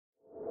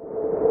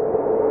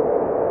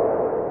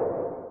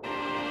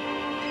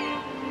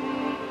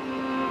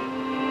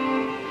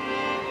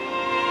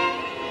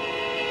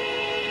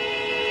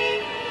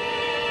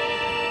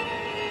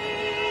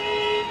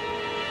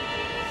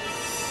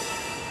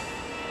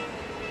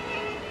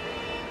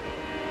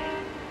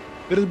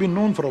It has been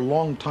known for a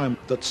long time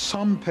that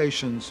some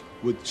patients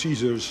with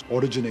seizures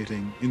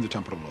originating in the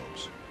temporal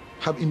lobes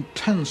have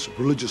intense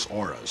religious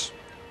auras,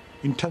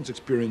 intense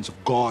experience of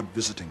God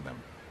visiting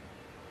them.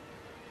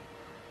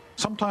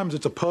 Sometimes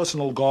it's a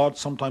personal God,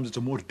 sometimes it's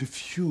a more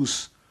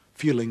diffuse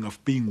feeling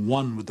of being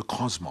one with the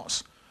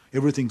cosmos.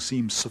 Everything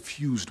seems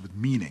suffused with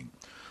meaning.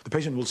 The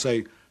patient will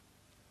say,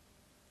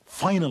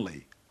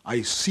 finally,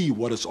 I see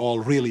what it's all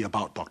really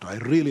about, doctor. I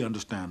really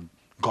understand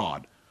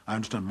God. I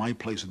understand my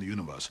place in the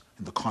universe,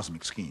 in the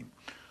cosmic scheme.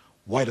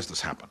 Why does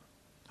this happen?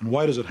 And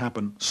why does it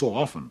happen so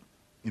often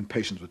in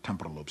patients with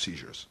temporal lobe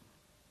seizures?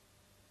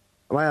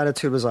 My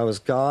attitude was I was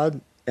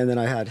God, and then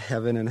I had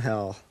heaven and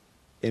hell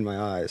in my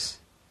eyes.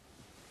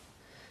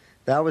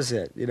 That was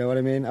it, you know what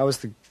I mean? I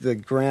was the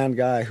grand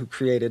guy who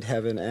created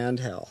heaven and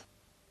hell.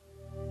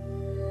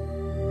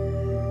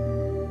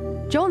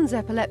 John's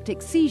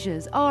epileptic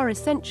seizures are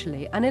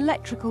essentially an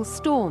electrical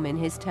storm in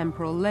his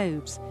temporal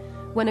lobes,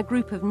 when a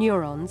group of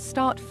neurons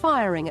start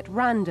firing at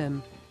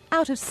random,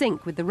 out of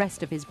sync with the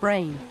rest of his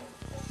brain.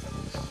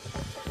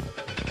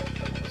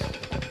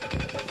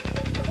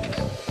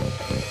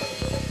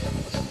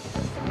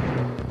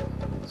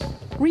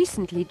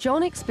 Recently,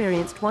 John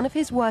experienced one of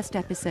his worst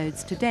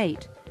episodes to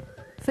date.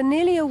 For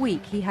nearly a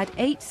week, he had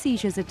 8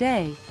 seizures a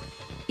day.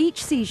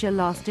 Each seizure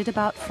lasted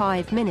about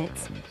 5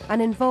 minutes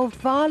and involved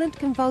violent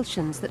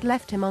convulsions that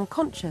left him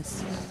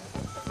unconscious.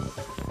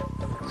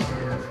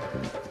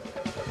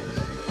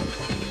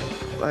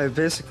 I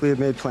basically had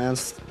made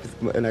plans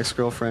with an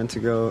ex-girlfriend to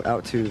go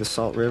out to the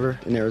Salt River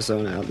in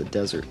Arizona, out in the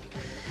desert.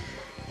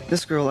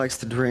 This girl likes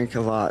to drink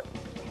a lot,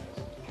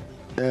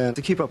 and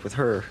to keep up with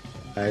her,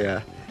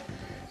 I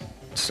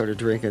started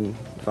drinking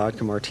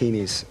vodka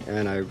martinis,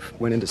 and I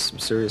went into some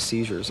serious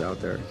seizures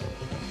out there.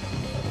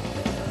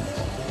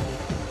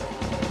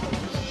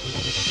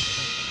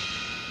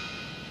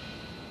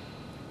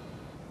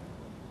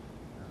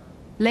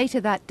 Later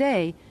that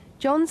day,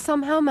 John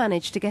somehow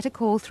managed to get a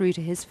call through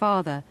to his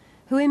father,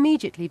 who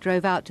immediately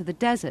drove out to the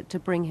desert to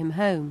bring him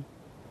home.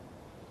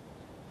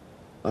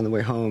 On the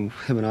way home,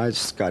 him and I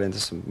just got into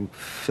some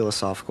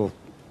philosophical,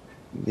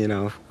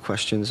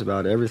 questions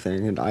about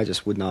everything, and I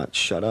just would not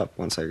shut up.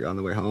 Once I got on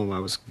the way home, I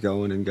was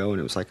going and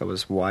going. It was like I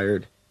was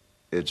wired.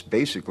 It's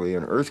basically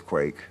an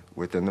earthquake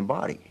within the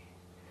body.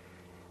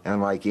 And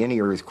like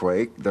any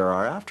earthquake, there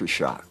are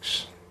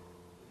aftershocks.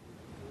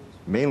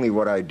 Mainly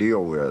what I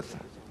deal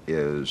with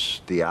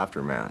is the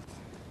aftermath,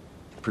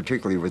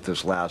 particularly with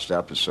this last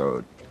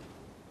episode.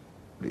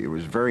 It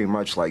was very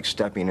much like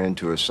stepping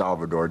into a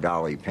Salvador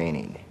Dali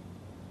painting.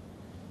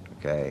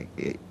 Okay?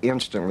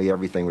 Instantly,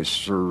 everything was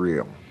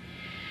surreal.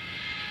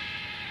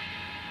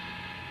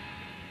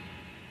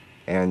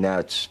 And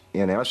that's,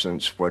 in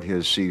essence, what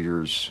his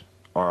seizures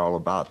are all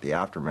about, the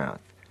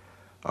aftermath.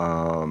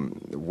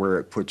 Where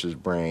it puts his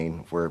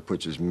brain, where it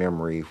puts his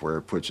memory, where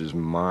it puts his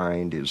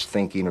mind, his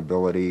thinking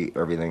ability,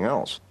 everything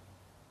else.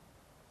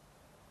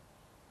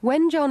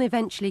 When John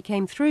eventually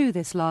came through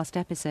this last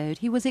episode,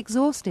 he was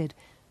exhausted,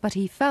 but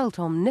he felt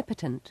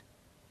omnipotent.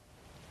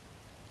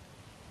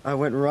 I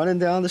went running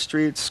down the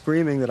street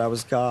screaming that I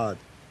was God.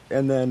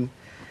 And then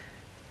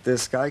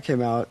this guy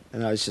came out,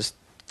 and I was just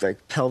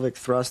like pelvic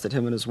thrust at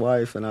him and his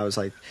wife, and I was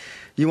like,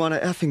 "You want to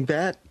effing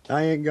bet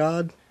I ain't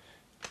God?"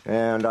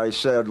 And I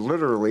said,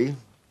 literally,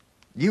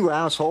 "You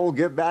asshole,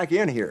 get back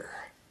in here.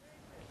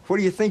 What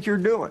do you think you're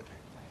doing?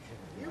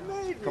 You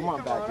made me. Come on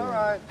back in all here.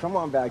 right. Come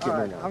on back in All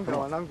here right,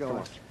 now. I'm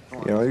going.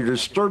 You know, you're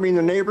disturbing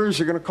the neighbors,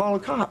 you're going to call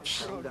the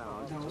cops.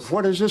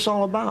 What is this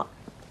all about?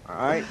 All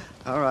right?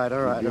 All right.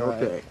 You're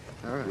okay.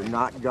 All right. You're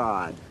not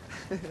God."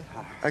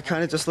 I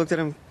kind of just looked at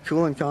him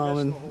cool and calm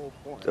and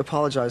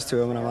apologized to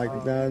him, and I'm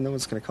like, "Nah, no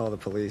one's going to call the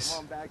police."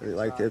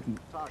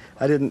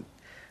 I didn't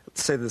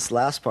say this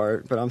last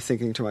part, but I'm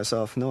thinking to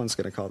myself, no one's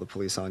going to call the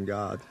police on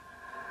God.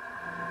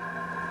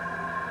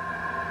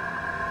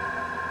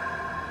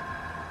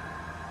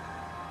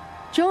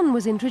 John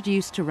was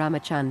introduced to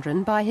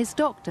Ramachandran by his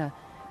doctor,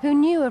 who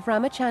knew of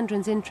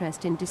Ramachandran's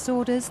interest in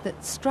disorders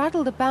that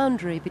straddled a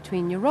boundary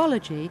between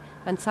neurology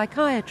and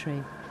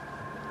psychiatry.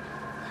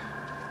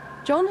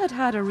 John had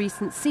had a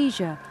recent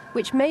seizure,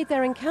 which made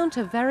their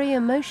encounter very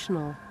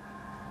emotional.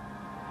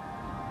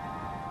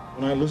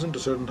 When I listen to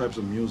certain types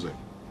of music,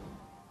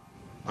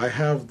 I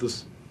have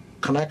this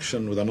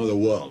connection with another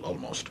world,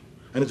 almost.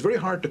 And it's very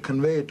hard to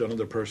convey it to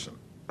another person.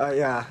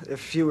 Yeah,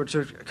 if you were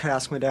to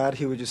ask my dad,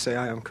 he would just say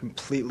I am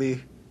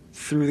completely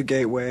through the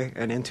gateway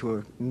and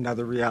into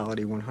another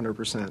reality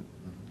 100%.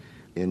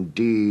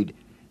 Indeed,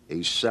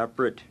 a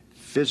separate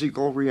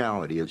physical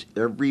reality is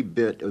every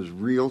bit as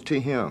real to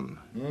him,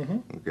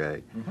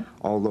 okay?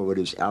 Although it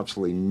is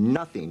absolutely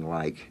nothing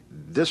like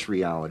this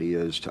reality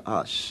is to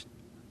us.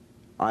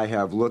 I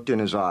have looked in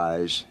his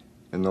eyes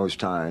in those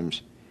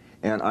times,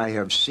 and I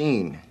have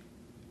seen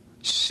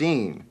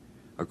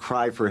a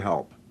cry for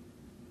help.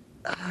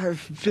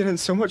 I've been in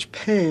so much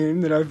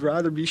pain that I'd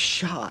rather be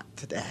shot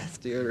to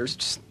death, dude, or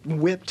just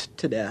whipped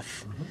to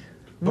death.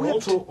 But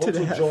Whipped also to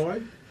death.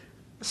 joy?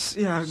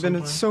 Yeah, I've been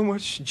in so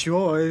much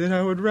joy that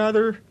I would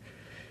rather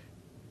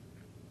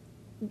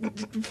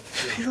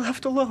be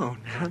left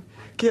alone, man.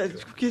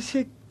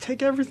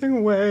 Take everything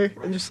away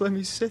and just let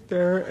me sit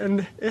there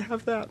and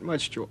have that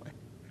much joy.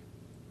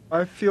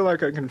 I feel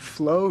like I can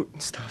float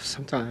and stuff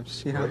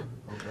sometimes, you know. Right.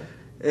 Okay.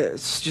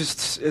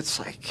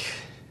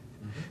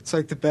 It's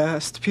like the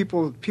best.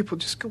 People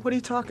just go, what are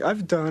you talking?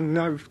 I've done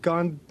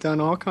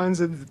all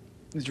kinds of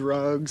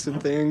drugs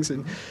and things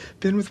and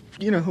been with,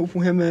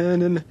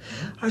 women, and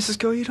I just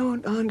go, you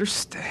don't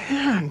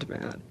understand,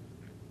 man.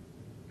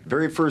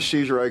 Very first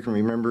seizure I can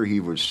remember, he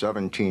was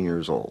 17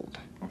 years old.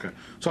 Okay.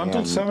 So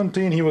until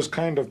 17, he was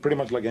kind of pretty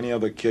much like any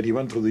other kid. He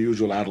went through the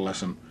usual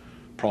adolescent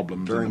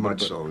problems. Very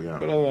much so, yeah.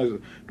 But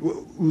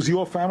was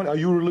your family, are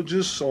you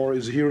religious, or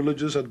is he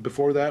religious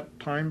before that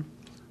time?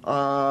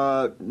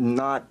 No.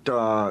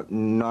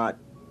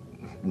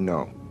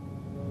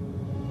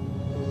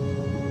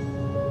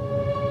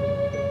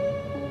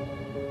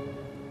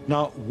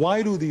 Now,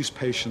 why do these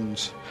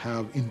patients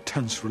have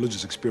intense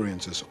religious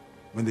experiences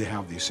when they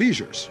have these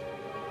seizures?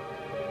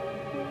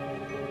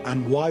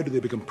 And why do they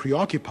become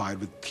preoccupied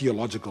with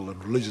theological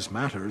and religious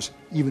matters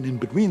even in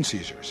between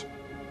seizures?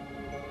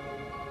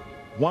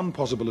 One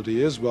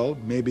possibility is, well,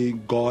 maybe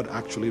God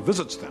actually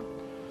visits them.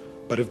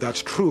 But if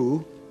that's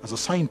true, as a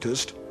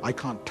scientist, I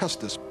can't test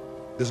this.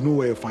 There's no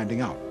way of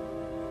finding out.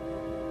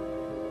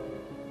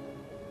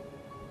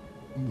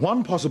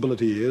 One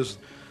possibility is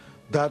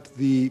that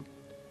the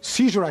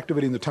seizure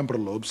activity in the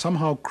temporal lobe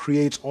somehow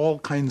creates all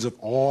kinds of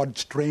odd,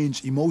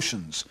 strange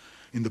emotions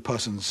in the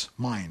person's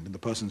mind, in the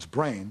person's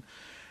brain.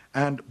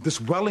 And this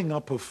welling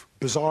up of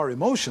bizarre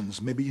emotions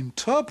may be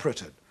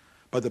interpreted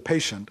by the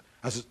patient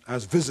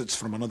as visits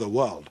from another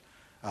world,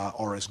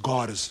 or as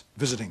God is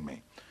visiting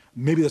me.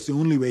 Maybe that's the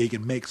only way he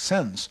can make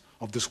sense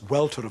of this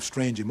welter of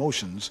strange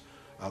emotions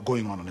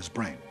going on in his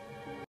brain.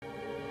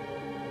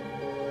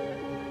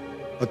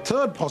 A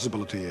third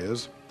possibility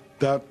is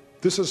that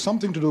this has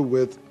something to do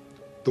with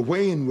the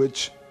way in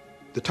which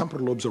the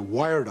temporal lobes are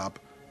wired up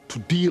to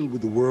deal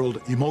with the world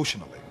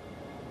emotionally.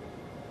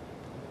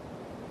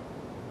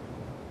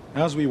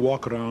 As we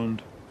walk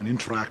around and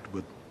interact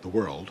with the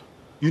world,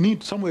 you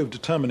need some way of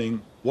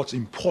determining what's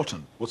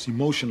important, what's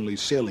emotionally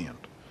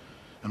salient,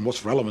 and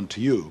what's relevant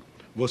to you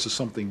versus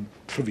something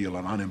trivial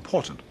and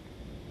unimportant.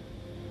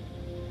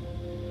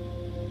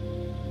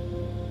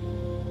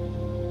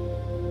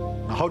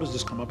 Now, how does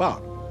this come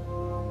about?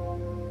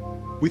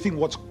 We think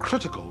what's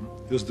critical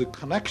is the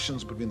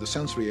connections between the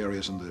sensory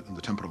areas in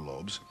the temporal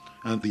lobes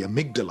and the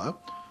amygdala,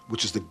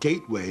 which is the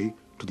gateway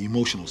to the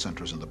emotional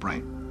centers in the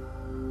brain.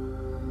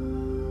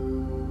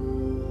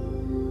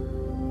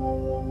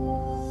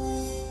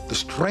 The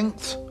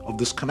strength of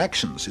these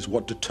connections is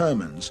what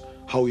determines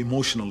how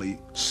emotionally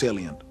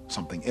salient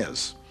something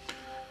is.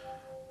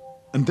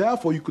 And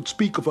therefore, you could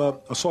speak of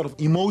a sort of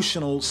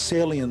emotional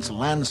salience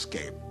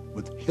landscape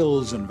with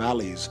hills and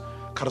valleys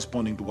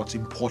corresponding to what's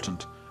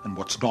important and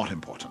what's not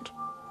important.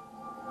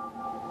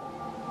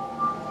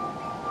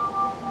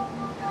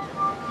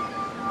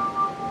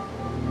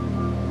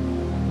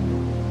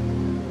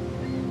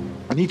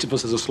 And each of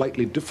us has a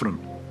slightly different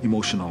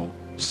emotional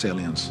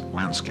salience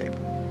landscape.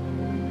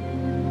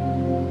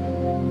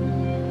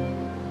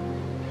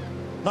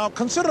 Now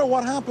consider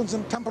what happens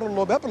in temporal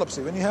lobe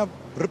epilepsy. When you have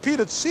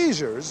repeated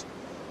seizures,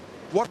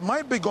 what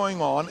might be going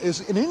on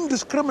is an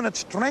indiscriminate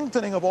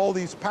strengthening of all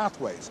these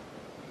pathways.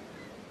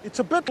 It's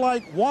a bit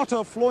like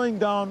water flowing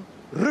down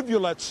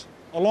rivulets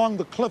along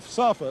the cliff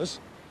surface.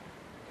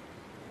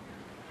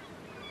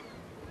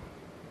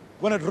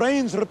 When it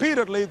rains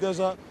repeatedly, there's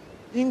an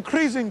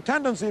increasing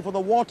tendency for the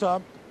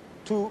water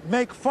to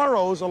make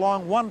furrows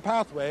along one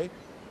pathway,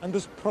 and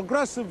this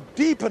progressive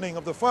deepening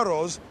of the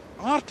furrows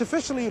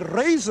artificially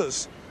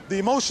raises the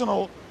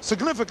emotional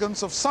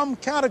significance of some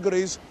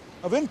categories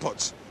of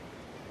inputs.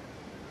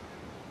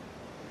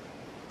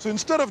 So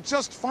instead of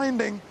just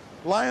finding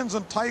lions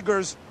and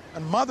tigers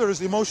and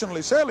mothers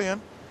emotionally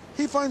salient,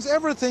 he finds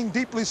everything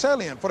deeply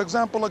salient. For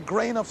example, a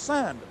grain of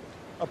sand,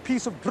 a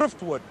piece of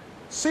driftwood,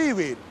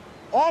 seaweed.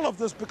 All of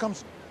this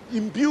becomes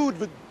imbued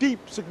with deep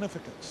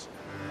significance.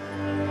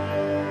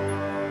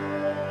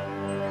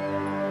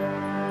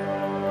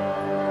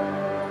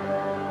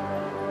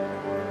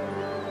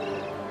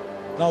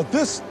 Now,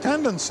 this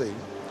tendency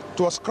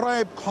to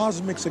ascribe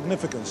cosmic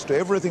significance to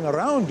everything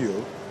around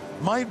you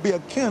might be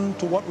akin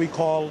to what we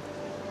call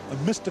a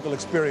mystical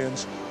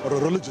experience or a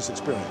religious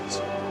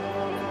experience.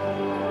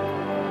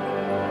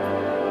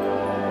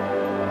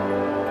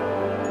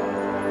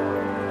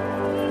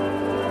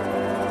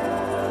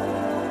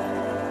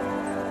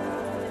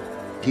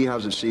 He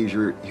has a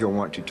seizure, he'll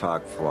want to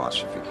talk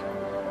philosophy.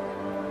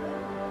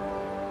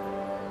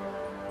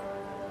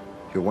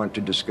 He'll want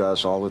to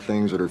discuss all the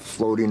things that are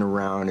floating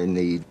around in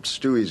the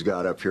stew he's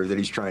got up here that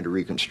he's trying to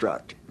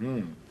reconstruct.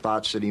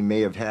 Thoughts that he may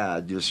have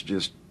had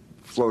just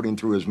floating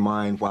through his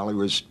mind while he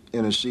was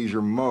in a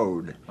seizure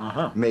mode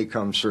may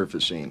come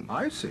surfacing.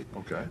 I see.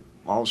 Okay.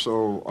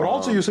 Also, but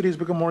also you said he's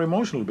become more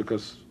emotional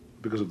because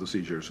of the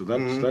seizure, so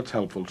that's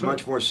helpful too.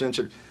 Much more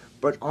sensitive,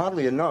 but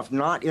oddly enough,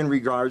 not in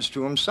regards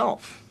to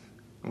himself.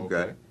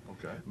 Okay.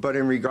 Okay. but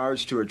in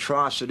regards to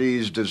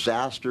atrocities,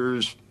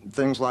 disasters,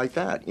 things like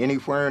that,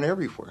 anywhere and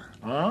everywhere.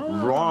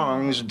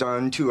 Wrongs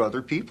done to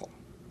other people.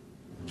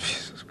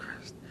 Jesus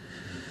Christ.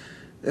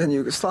 And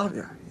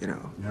Yugoslavia, you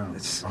know. Yeah.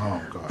 It's,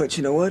 Oh, God. but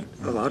you know what?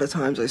 A lot of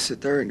times I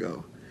sit there and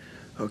go,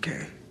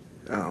 okay,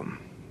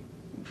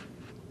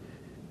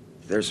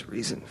 there's a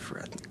reason for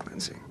ethnic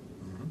cleansing.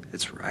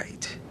 It's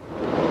right.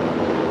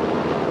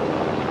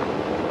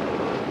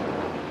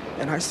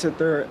 And I sit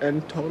there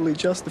and totally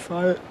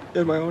justify it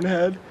in my own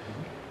head.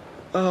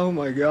 Oh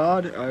my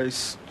God,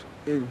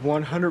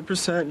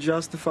 100%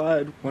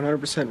 justified,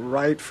 100%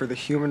 right for the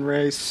human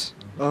race.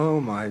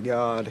 Oh my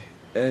God.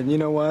 And you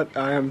know what?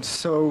 I am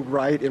so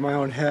right in my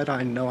own head,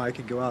 I know I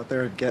could go out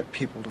there and get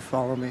people to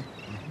follow me.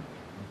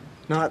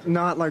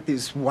 Not like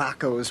these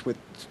wackos with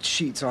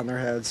sheets on their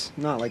heads,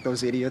 not like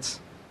those idiots.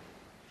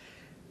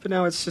 But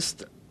now it's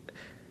just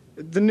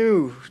the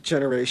new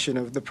generation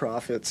of the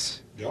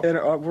prophets. Yep.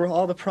 And were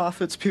all the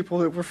prophets people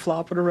that were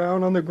flopping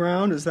around on the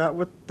ground? Is that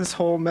what this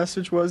whole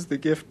message was, the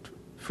gift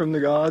from the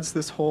gods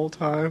this whole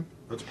time?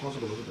 That's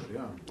possible, isn't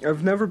it? Yeah.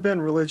 I've never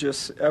been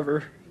religious,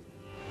 ever.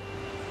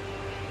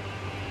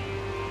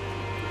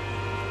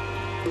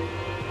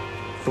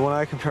 The one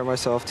I compare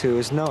myself to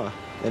is Noah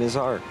and his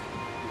ark,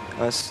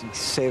 us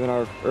saving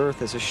our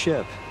earth as a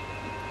ship.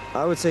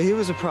 I would say he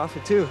was a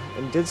prophet too,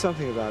 and did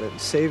something about it,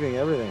 saving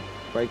everything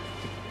by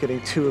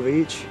getting 2 of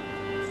each.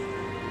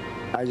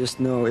 I just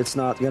know it's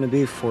not going to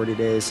be 40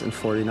 days and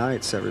 40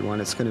 nights, everyone.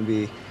 It's going to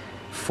be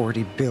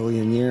 40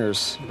 billion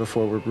years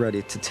before we're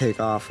ready to take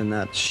off in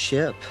that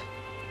ship.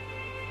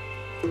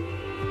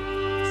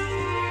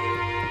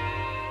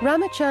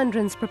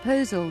 Ramachandran's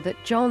proposal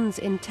that John's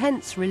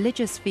intense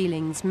religious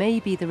feelings may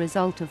be the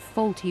result of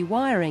faulty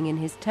wiring in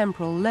his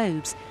temporal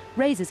lobes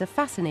raises a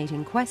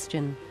fascinating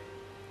question.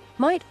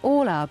 Might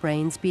all our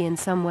brains be in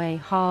some way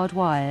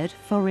hardwired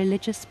for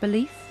religious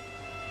belief?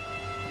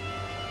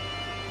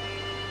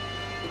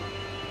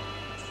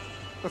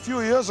 A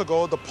few years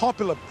ago, the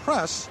popular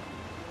press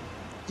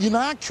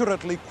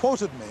inaccurately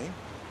quoted me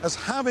as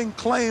having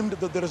claimed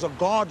that there is a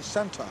God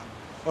center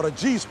or a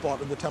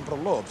G-spot in the temporal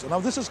lobes. And now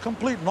this is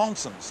complete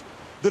nonsense.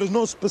 There is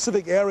no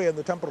specific area in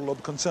the temporal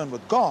lobe concerned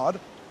with God,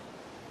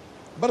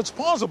 but it's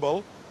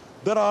possible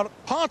there are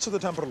parts of the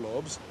temporal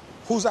lobes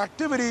whose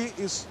activity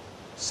is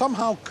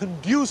somehow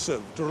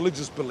conducive to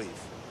religious belief.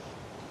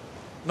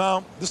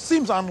 Now, this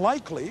seems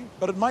unlikely,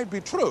 but it might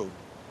be true.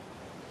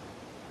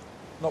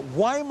 Now,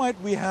 why might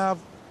we have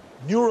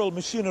neural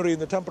machinery in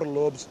the temporal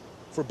lobes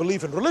for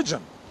belief in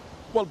religion?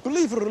 Well,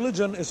 belief in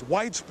religion is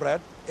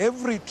widespread.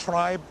 Every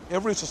tribe,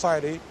 every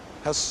society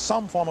has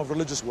some form of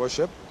religious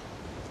worship.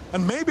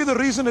 And maybe the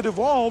reason it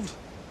evolved,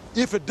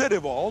 if it did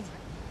evolve,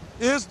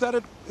 is that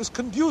it is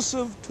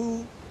conducive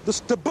to the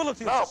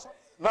stability of society.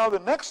 Now, the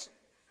next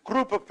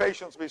group of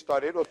patients we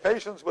studied were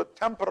patients with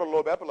temporal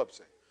lobe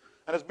epilepsy.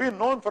 And it's been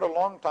known for a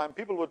long time,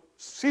 people with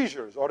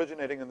seizures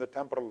originating in the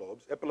temporal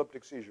lobes,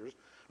 epileptic seizures.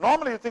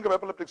 Normally you think of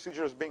epileptic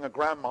seizures as being a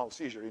grand mal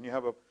seizure, and you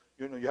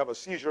have a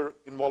seizure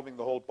involving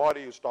the whole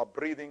body, you stop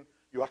breathing,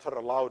 you utter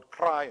a loud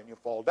cry, and you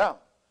fall down.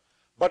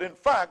 But in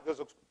fact, there's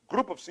a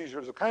group of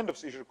seizures, a kind of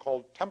seizure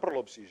called temporal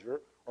lobe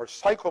seizure, or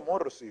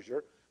psychomotor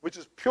seizure, which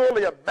is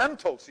purely a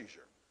mental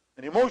seizure,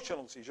 an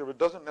emotional seizure, which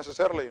doesn't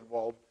necessarily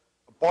involve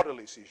a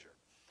bodily seizure.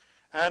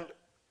 And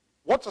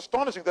what's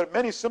astonishing, there are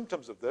many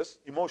symptoms of this,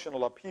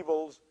 emotional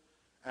upheavals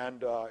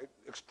and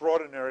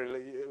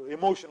extraordinarily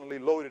emotionally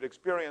loaded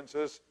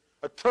experiences,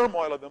 a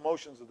turmoil of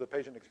emotions that the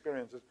patient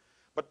experiences.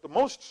 But the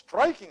most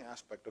striking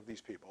aspect of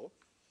these people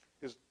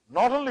is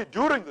not only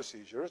during the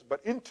seizures,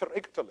 but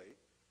interictally,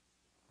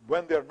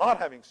 when they're not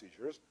having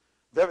seizures,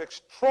 they have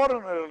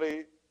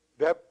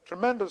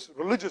tremendous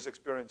religious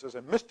experiences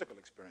and mystical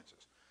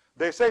experiences.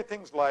 They say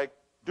things like,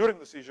 during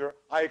the seizure,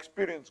 I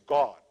experience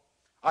God.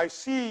 I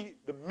see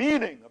the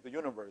meaning of the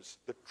universe,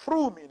 the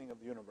true meaning of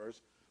the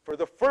universe, for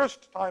the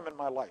first time in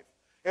my life.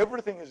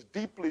 Everything is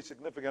deeply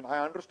significant.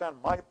 I understand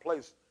my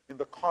place in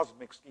the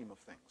cosmic scheme of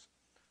things.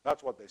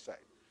 That's what they say.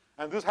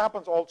 And this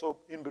happens also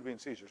in between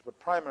seizures, but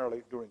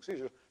primarily during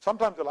seizures.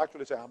 Sometimes they'll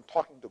actually say, I'm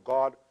talking to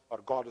God, or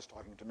God is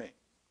talking to me.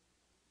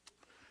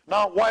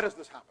 Now, why does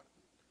this happen?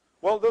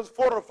 Well, there's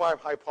 4 or 5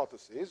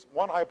 hypotheses.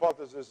 One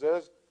hypothesis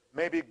is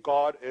maybe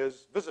God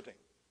is visiting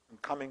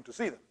and coming to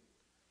see them.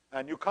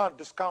 And you can't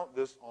discount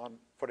this on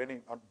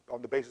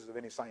the basis of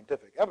any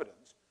scientific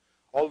evidence.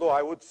 Although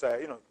I would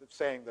say,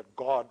 saying that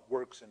God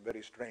works in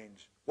very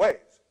strange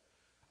ways.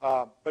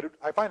 But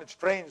I find it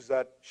strange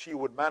that she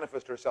would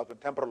manifest herself in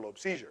temporal lobe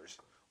seizures,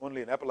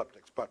 only in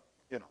epileptics. But,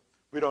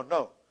 we don't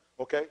know.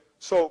 Okay?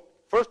 So,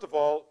 first of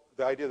all,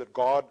 the idea that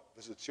God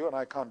visits you, and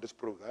I can't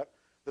disprove that.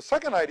 The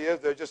second idea is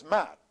they're just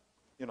mad.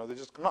 They're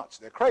just nuts.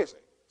 They're crazy.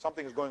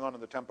 Something is going on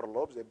in the temporal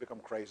lobes. They become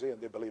crazy,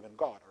 and they believe in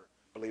God or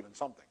believe in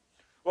something.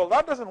 Well,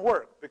 that doesn't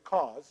work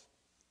because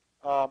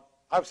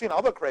I've seen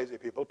other crazy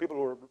people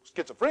who are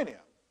schizophrenia,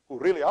 who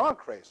really are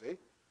crazy,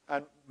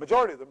 and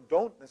majority of them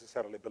don't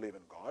necessarily believe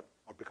in God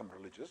or become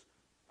religious.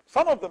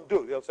 Some of them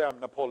do. They'll say,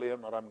 I'm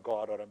Napoleon, or I'm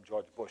God, or I'm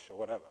George Bush, or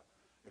whatever.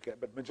 Okay?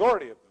 But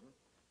majority of them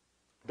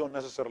don't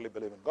necessarily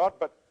believe in God,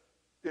 but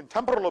in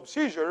temporal lobe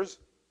seizures,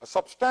 a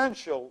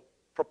substantial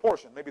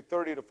proportion, maybe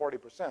 30 to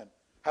 40%,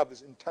 have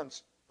this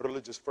intense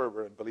religious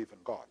fervor and belief in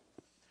God.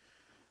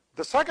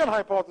 The second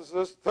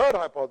hypothesis, third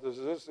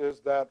hypothesis, is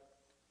that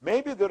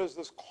maybe there is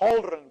this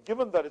cauldron,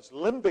 given that it's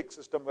limbic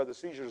system where the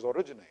seizures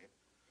originate,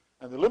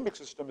 and the limbic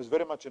system is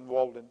very much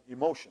involved in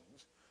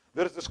emotions.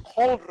 There is this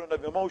cauldron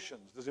of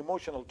emotions, this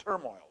emotional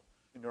turmoil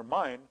in your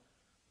mind,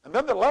 and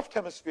then the left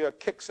hemisphere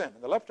kicks in.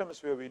 And the left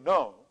hemisphere, we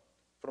know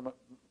from a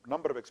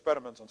number of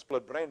experiments on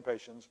split brain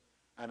patients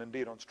and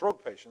indeed on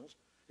stroke patients,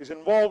 is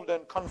involved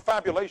in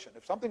confabulation.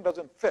 If something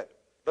doesn't fit,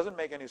 doesn't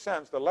make any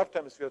sense, the left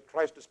hemisphere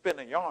tries to spin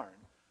a yarn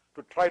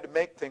to try to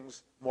make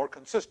things more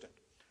consistent.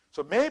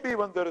 So maybe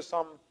when there is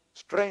some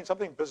strange,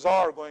 something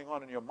bizarre going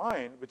on in your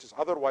mind, which is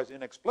otherwise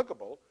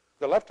inexplicable,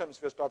 the left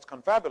hemisphere starts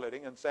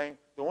confabulating and saying,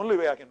 the only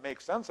way I can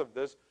make sense of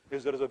this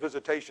is there is a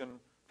visitation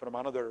from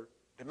another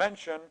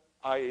dimension,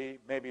 i.e.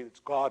 maybe it's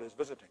God is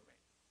visiting me.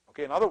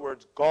 Okay, in other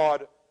words,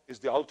 God is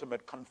the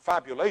ultimate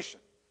confabulation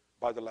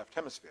by the left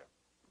hemisphere.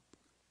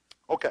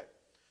 Okay.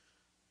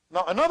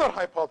 Now another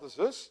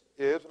hypothesis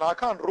is, and I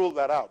can't rule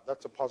that out,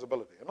 that's a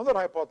possibility. Another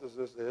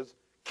hypothesis is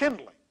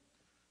kindling.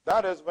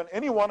 That is, when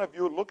any one of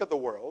you look at the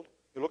world,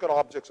 you look at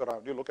objects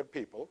around you, look at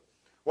people,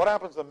 what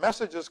happens, the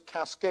messages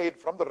cascade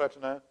from the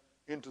retina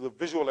into the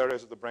visual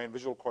areas of the brain,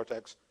 visual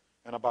cortex,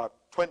 and about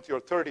 20 or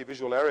 30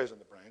 visual areas in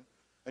the brain,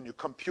 and you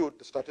compute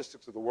the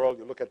statistics of the world,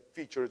 you look at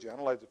features, you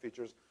analyze the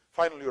features,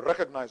 finally you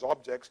recognize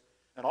objects,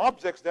 and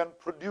objects then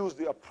produce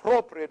the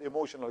appropriate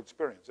emotional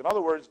experience. In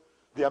other words,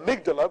 the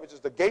amygdala, which is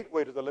the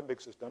gateway to the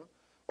limbic system,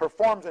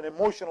 performs an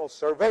emotional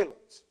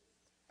surveillance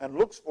and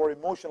looks for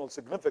emotional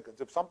significance.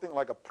 If something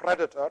like a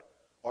predator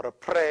or a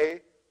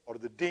prey or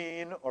the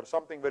dean or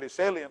something very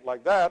salient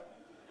like that,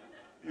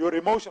 your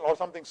emotion, or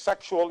something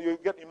sexual, you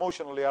get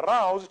emotionally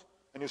aroused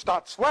and you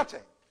start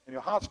sweating and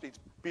your heart starts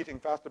beating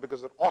faster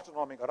because of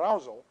autonomic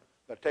arousal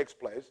that takes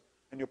place,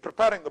 and you're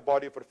preparing the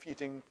body for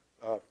feeding,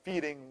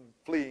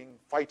 fleeing,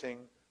 fighting,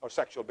 or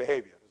sexual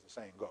behavior, as the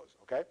saying goes,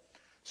 okay?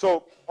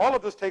 So all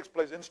of this takes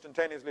place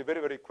instantaneously,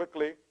 very, very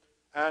quickly,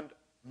 and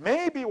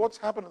maybe what's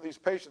happened to these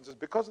patients is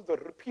because of the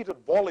repeated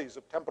volleys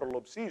of temporal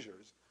lobe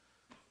seizures,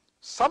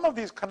 some of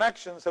these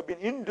connections have been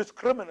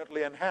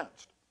indiscriminately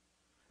enhanced.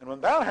 And when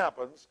that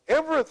happens,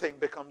 everything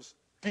becomes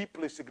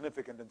deeply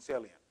significant and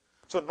salient.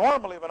 So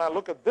normally when I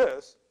look at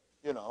this,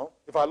 you know,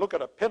 if I look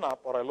at a pinup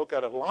or I look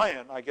at a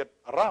lion, I get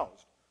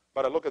aroused.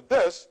 But I look at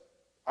this,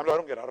 I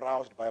don't get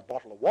aroused by a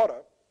bottle of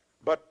water.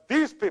 But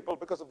these people,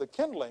 because of the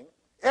kindling,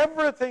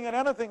 everything and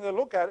anything they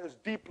look at is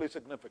deeply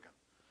significant.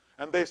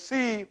 And they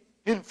see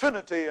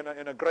infinity in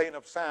a grain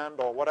of sand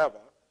or whatever.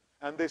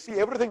 And they see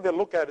everything they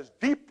look at is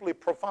deeply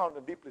profound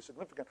and deeply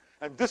significant.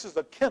 And this is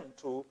akin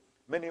to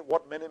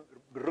what many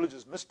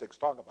religious mystics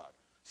talk about,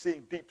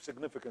 seeing deep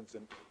significance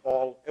in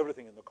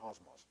everything in the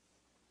cosmos.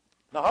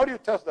 Now, how do you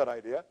test that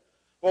idea?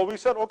 Well, we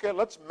said, okay,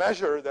 let's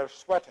measure their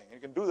sweating. You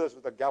can do this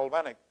with a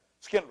galvanic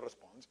skin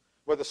response,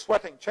 where the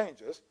sweating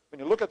changes. When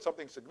you look at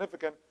something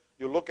significant,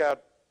 you look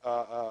at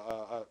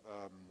a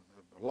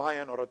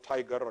lion or a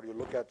tiger, or you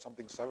look at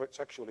something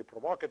sexually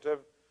provocative,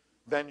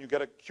 then you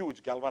get a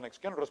huge galvanic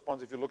skin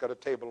response. If you look at a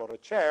table or a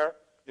chair,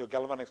 your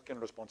galvanic skin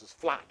response is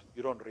flat.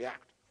 You don't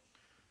react.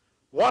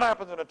 What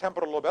happens in a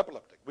temporal lobe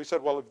epileptic? We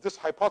said, well, if this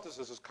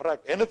hypothesis is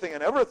correct, anything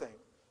and everything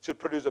should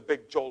produce a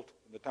big jolt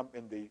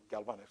in the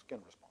galvanic skin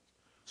response.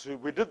 So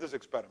we did this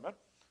experiment.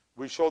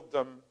 We showed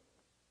them,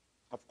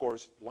 of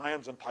course,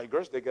 lions and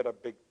tigers, they get a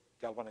big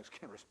galvanic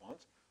skin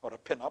response, or a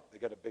pin-up, they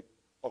get a big,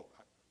 I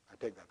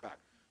take that back.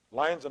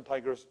 Lions and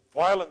tigers,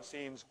 violent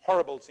scenes,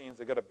 horrible scenes,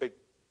 they get a big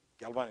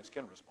galvanic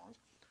skin response.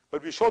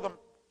 But we show them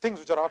things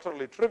which are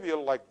utterly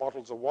trivial, like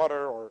bottles of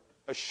water, or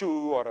a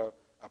shoe, or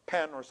a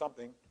pen, or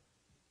something.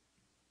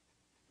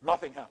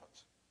 Nothing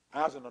happens,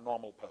 as in a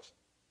normal person.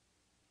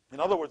 In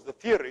other words, the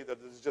theory that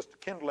this is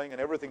just kindling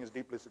and everything is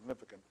deeply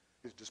significant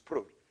is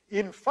disproved.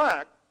 In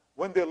fact,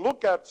 when they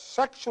look at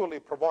sexually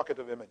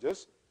provocative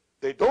images,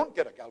 they don't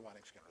get a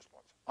galvanic skin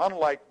response,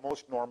 unlike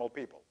most normal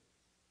people,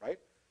 right?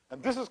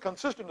 And this is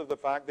consistent with the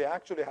fact they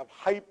actually have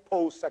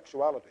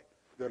hyposexuality.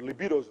 Their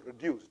libido is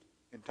reduced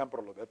in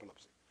temporal lobe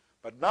epilepsy.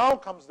 But now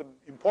comes the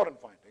important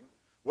finding.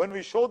 When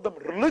we showed them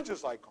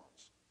religious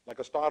icons, like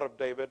a Star of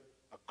David,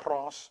 a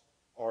cross,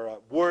 or a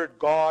word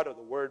God, or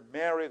the word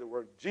Mary, the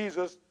word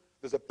Jesus,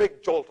 there's a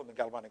big jolt in the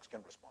galvanic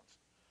skin response.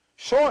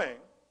 Showing,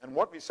 and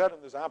what we said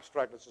in this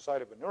abstract at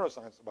Society for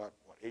Neuroscience about,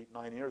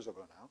 8-9 years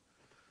ago now,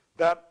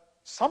 that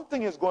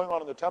something is going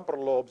on in the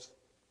temporal lobes,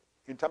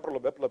 in temporal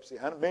lobe epilepsy,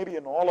 and maybe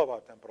in all of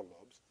our temporal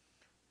lobes.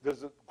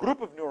 There's a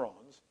group of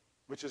neurons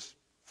which is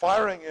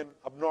firing in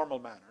abnormal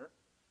manner,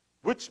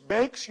 which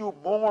makes you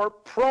more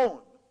prone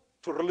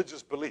to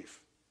religious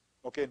belief,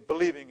 okay,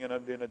 believing in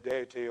a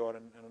deity or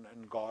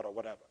in God or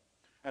whatever.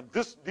 And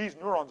these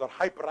neurons are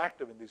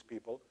hyperactive in these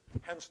people,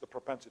 hence the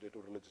propensity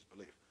to religious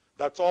belief.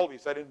 That's all we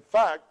said. In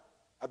fact,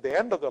 at the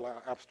end of the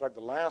abstract,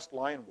 the last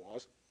line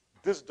was,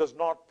 this does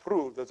not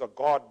prove there's a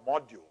God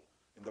module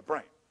in the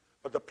brain.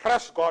 But the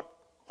press got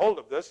hold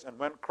of this and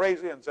went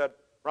crazy and said,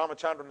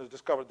 Ramachandran has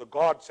discovered the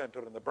God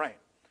center in the brain.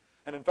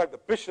 And in fact, the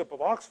Bishop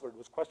of Oxford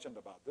was questioned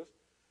about this,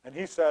 and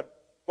he said,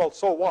 well,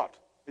 so what?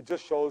 It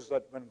just shows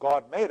that when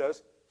God made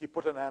us, he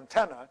put an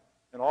antenna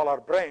in all our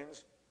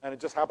brains, and it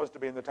just happens to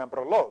be in the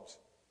temporal lobes.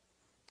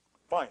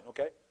 Fine,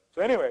 okay?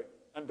 So anyway,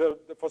 and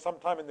for some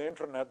time in the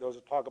internet, there was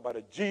a talk about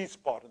a G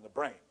spot in the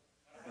brain.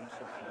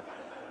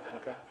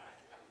 Okay?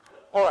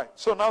 All right,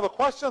 so now the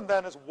question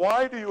then is,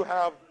 why do you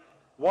have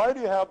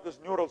this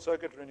neural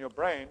circuitry in your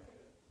brain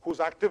whose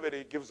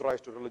activity gives rise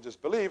to religious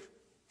belief?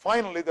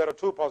 Finally, there are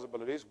two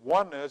possibilities.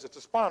 One is it's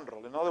a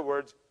spandrel. In other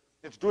words,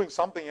 it's doing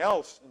something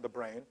else in the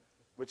brain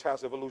which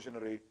has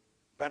evolutionary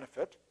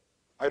benefit.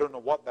 I don't know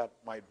what that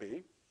might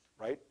be,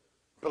 right?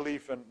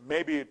 Belief, and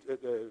maybe,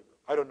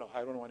 I don't know,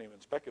 I don't want to even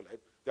speculate.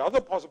 The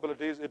other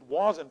possibility is it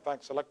was in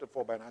fact selected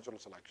for by natural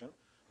selection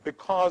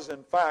because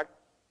in fact,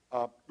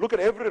 look at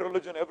every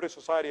religion, every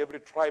society, every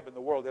tribe in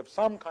the world, they have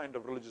some kind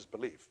of religious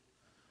belief.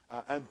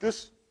 And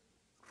this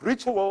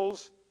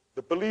rituals,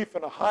 the belief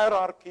in a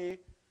hierarchy,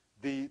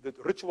 the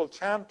ritual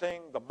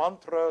chanting, the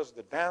mantras,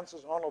 the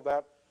dances, all of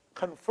that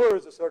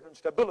confers a certain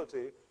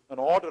stability and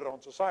order on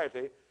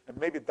society, and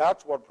maybe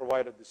that's what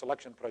provided the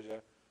selection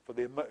pressure for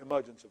the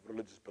emergence of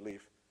religious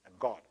belief and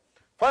God.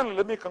 Finally,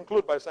 let me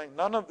conclude by saying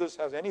none of this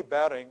has any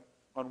bearing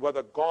on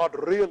whether God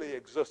really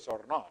exists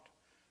or not.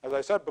 As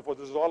I said before,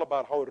 this is all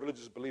about how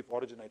religious belief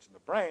originates in the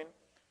brain,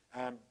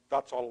 and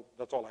that's all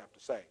I have to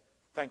say.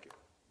 Thank you.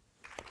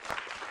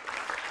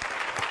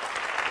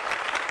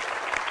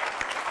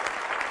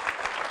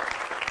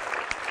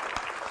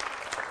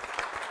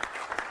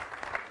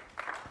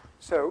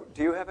 So,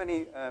 do you have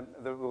any,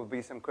 there will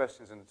be some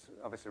questions, and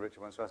obviously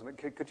Richard wants to ask them,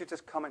 but could you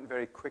just comment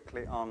very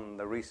quickly on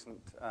the recent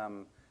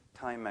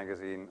Time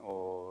magazine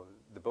or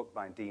the book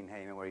by Dean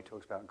Heyman where he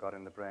talks about God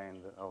in the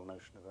brain, the whole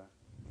notion of that?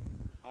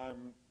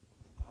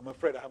 I'm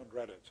afraid I haven't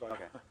read it. So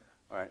okay.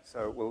 All right,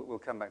 so we'll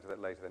come back to that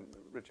later then.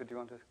 Richard, do you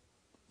want to?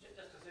 Just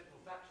a simple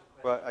factual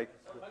question.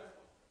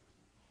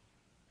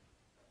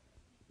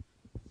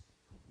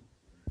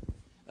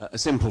 Well, a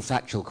simple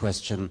factual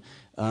question.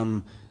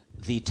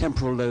 The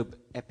temporal lobe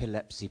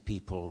epilepsy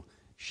people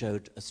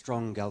showed a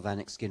strong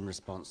galvanic skin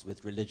response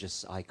with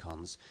religious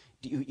icons.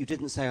 You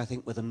didn't say, I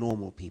think, whether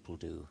normal people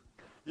do.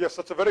 Yes,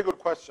 that's a very good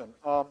question.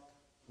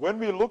 When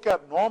we look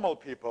at normal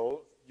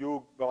people,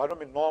 well, I don't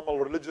mean normal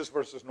religious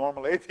versus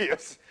normal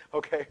atheists,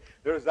 okay?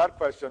 There is that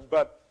question.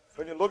 But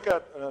when you look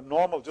at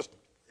normal, just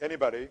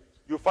anybody,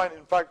 you find,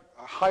 in fact,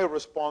 a high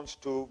response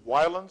to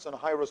violence and a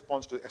high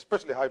response to,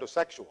 especially high to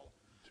sexual,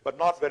 but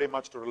not very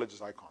much to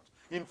religious icons.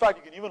 In fact,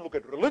 you can even look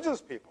at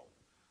religious people,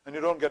 and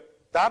you don't get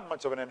that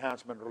much of an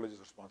enhancement in religious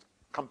response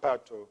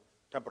compared to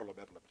temporal lobe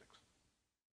epileptic.